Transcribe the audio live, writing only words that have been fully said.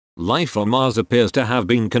Life on Mars appears to have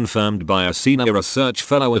been confirmed by a senior research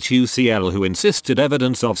fellow at UCL who insisted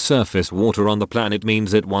evidence of surface water on the planet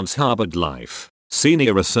means it once harbored life.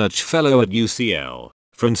 Senior research fellow at UCL,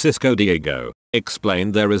 Francisco Diego,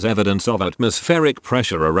 explained there is evidence of atmospheric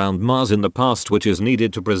pressure around Mars in the past which is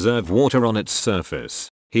needed to preserve water on its surface.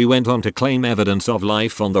 He went on to claim evidence of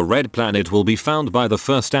life on the red planet will be found by the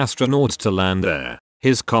first astronauts to land there.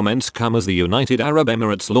 His comments come as the United Arab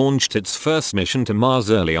Emirates launched its first mission to Mars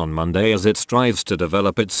early on Monday as it strives to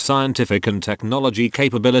develop its scientific and technology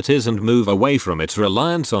capabilities and move away from its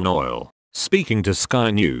reliance on oil. Speaking to Sky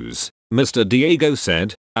News, Mr. Diego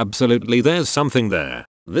said, "Absolutely there's something there.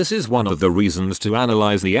 This is one of the reasons to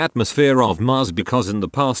analyze the atmosphere of Mars because in the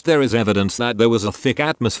past there is evidence that there was a thick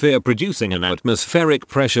atmosphere producing an atmospheric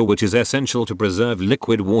pressure which is essential to preserve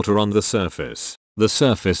liquid water on the surface. The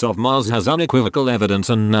surface of Mars has unequivocal evidence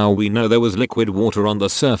and now we know there was liquid water on the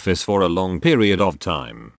surface for a long period of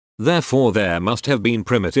time. Therefore there must have been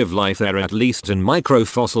primitive life there at least in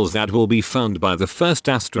microfossils that will be found by the first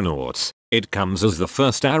astronauts." It comes as the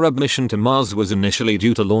first Arab mission to Mars was initially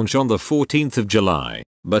due to launch on the 14th of July,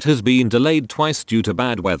 but has been delayed twice due to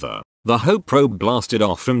bad weather. The HOPE probe blasted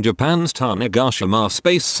off from Japan's Tanegashima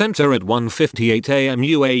Space Center at 1:58 am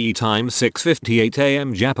UAE time 6:58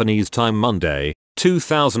 am Japanese time Monday,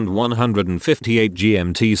 2158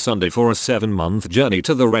 GMT Sunday for a 7-month journey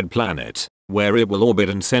to the red planet, where it will orbit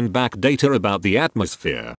and send back data about the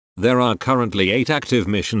atmosphere. There are currently 8 active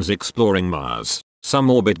missions exploring Mars.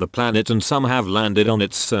 Some orbit the planet and some have landed on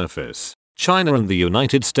its surface. China and the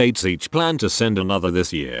United States each plan to send another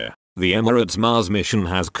this year. The Emirates Mars mission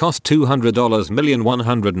has cost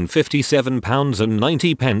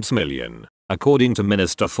 £200,157.90 million. According to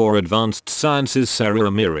Minister for Advanced Sciences Sarah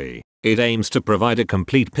Amiri, it aims to provide a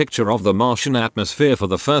complete picture of the Martian atmosphere for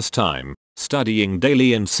the first time, studying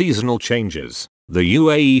daily and seasonal changes. The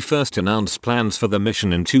UAE first announced plans for the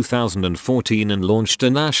mission in 2014 and launched a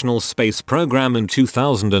national space program in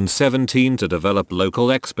 2017 to develop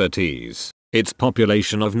local expertise. Its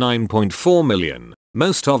population of 9.4 million,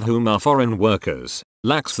 most of whom are foreign workers,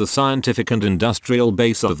 lacks the scientific and industrial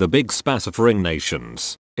base of the big spacefaring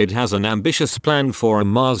nations. It has an ambitious plan for a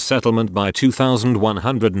Mars settlement by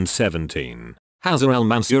 2117. Hazar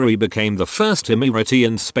al-Mansouri became the first Emirati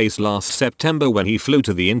in space last September when he flew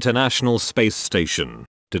to the International Space Station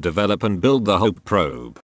to develop and build the HOPE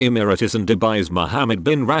probe. Emirates and Dubai's Mohammed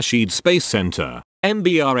bin Rashid Space Center,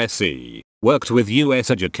 MBRSC, worked with US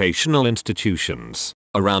educational institutions.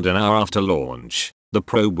 Around an hour after launch, the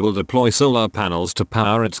probe will deploy solar panels to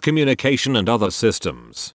power its communication and other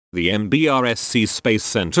systems. The MBRSC Space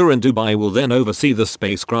Center in Dubai will then oversee the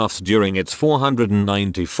spacecraft during its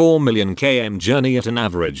 494 million km journey at an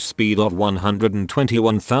average speed of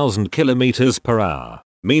 121,000 km per hour.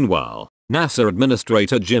 Meanwhile, NASA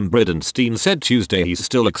Administrator Jim Bridenstine said Tuesday he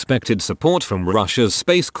still expected support from Russia's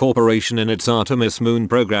Space Corporation in its Artemis moon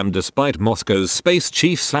program despite Moscow's space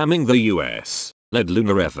chief slamming the US-led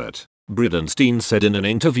lunar effort. Bridenstine said in an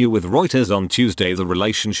interview with Reuters on Tuesday the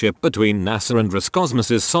relationship between NASA and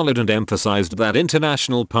Roscosmos is solid and emphasized that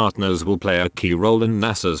international partners will play a key role in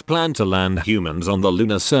NASA's plan to land humans on the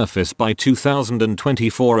lunar surface by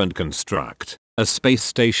 2024 and construct a space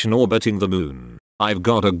station orbiting the moon. "I've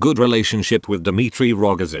got a good relationship with Dmitry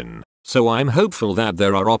Rogozin, so I'm hopeful that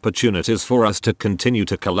there are opportunities for us to continue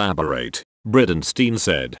to collaborate," Bridenstine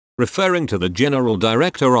said, referring to the general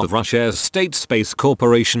director of Russia's state space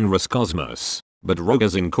corporation Roscosmos. But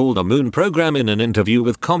Rogozin called the moon program in an interview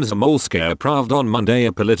with Komsomolskaya Pravda on Monday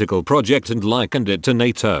a political project and likened it to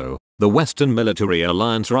NATO, the Western military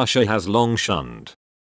alliance Russia has long shunned.